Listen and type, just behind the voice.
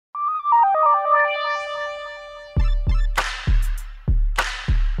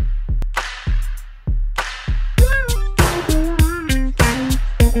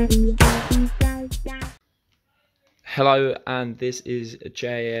Hello, and this is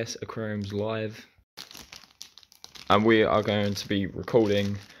JAS Aquariums Live, and we are going to be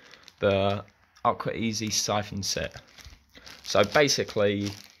recording the Aqua-easy Siphon set. So basically,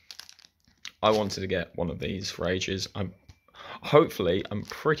 I wanted to get one of these for ages. I'm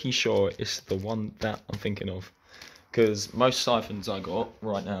pretty sure it's the one that I'm thinking of, because most siphons I got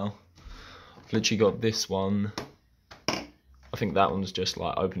right now, I've literally got this one. I think that one's just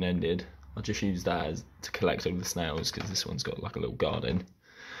like open-ended. I just use that to collect all the snails because this one's got like a little garden.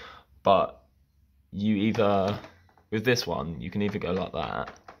 But with this one, you can either go like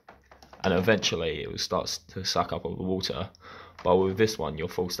that, and eventually it will start to suck up all the water. But with this one, you're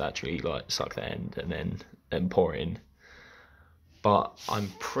forced to actually like suck the end and then pour in. But I'm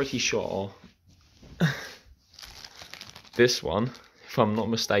pretty sure this one, if I'm not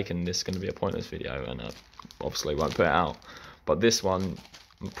mistaken, this is going to be a pointless video, and I obviously won't put it out. But this one,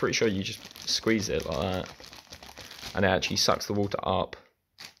 I'm pretty sure you just squeeze it like that, and it actually sucks the water up,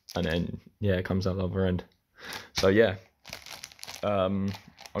 and then yeah, it comes out the other end. So yeah, I'm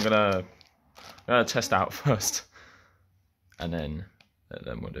gonna test out first, and then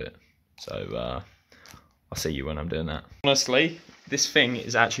we'll do it. So I'll see you when I'm doing that. Honestly, this thing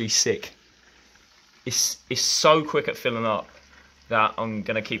is actually sick. It's so quick at filling up that I'm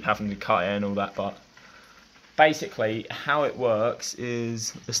gonna keep having to cut it and all that, but basically, how it works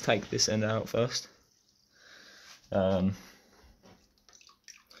is, let's take this end out first.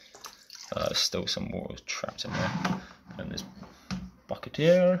 Still some water trapped in there. And this bucket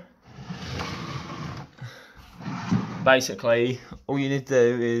here. Basically, all you need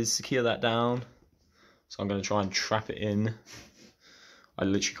to do is secure that down. So I'm going to try and trap it in. I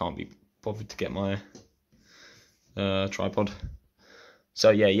literally can't be bothered to get my tripod. So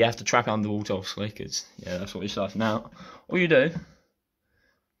yeah, you have to trap it underwater, obviously, because yeah, that's what you're starting out. All you do,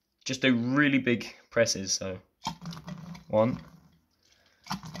 just do really big presses. So 1,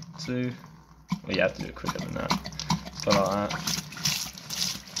 2. Well, you have to do it quicker than that. So like that.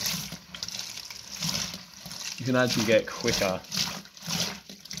 You can actually get quicker.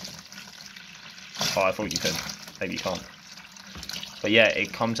 Oh, I thought you could. Maybe you can't. But yeah,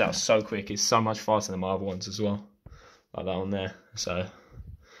 it comes out so quick. It's so much faster than my other ones as well. Like that one there. So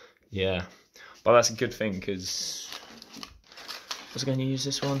yeah, but that's a good thing, because was I going to use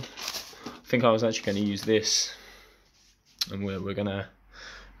this one? I think I was actually going to use this, and we're gonna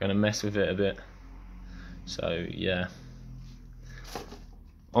mess with it a bit. So yeah,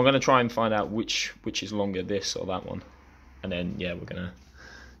 I'm gonna try and find out which is longer, this or that one, and then yeah, we're gonna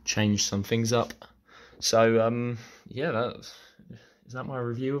change some things up. So yeah, is that my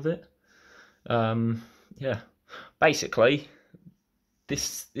review of it? Yeah, basically,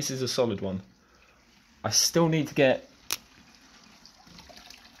 this is a solid one. I still need to get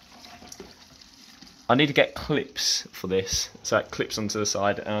clips for this, so it clips onto the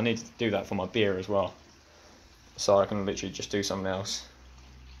side, and I need to do that for my beer as well, so I can literally just do something else.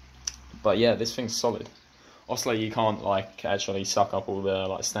 But yeah, this thing's solid. Obviously, you can't like actually suck up all the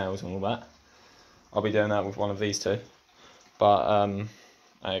like snails and all that. I'll be doing that with one of these two, but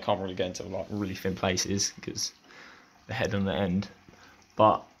I can't really get into like really thin places because the head and the end.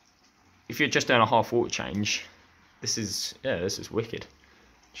 But if you're just doing a half water change, this is wicked.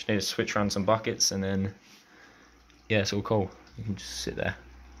 Just need to switch around some buckets, and then yeah, it's all cool. You can just sit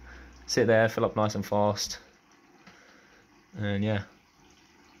there, fill up nice and fast, and yeah,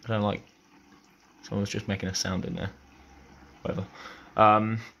 I don't like, someone's just making a sound in there, whatever.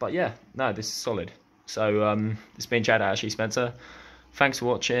 But yeah, no, this is solid. So it's been Chad, Ashley Spencer. Thanks for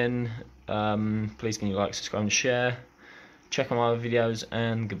watching. Please can you like, subscribe and share. Check out my other videos,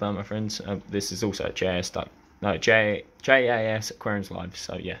 and goodbye my friends. This is also JAS Aquariums Live,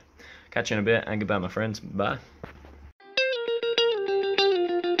 so yeah. Catch you in a bit, and goodbye my friends. Bye.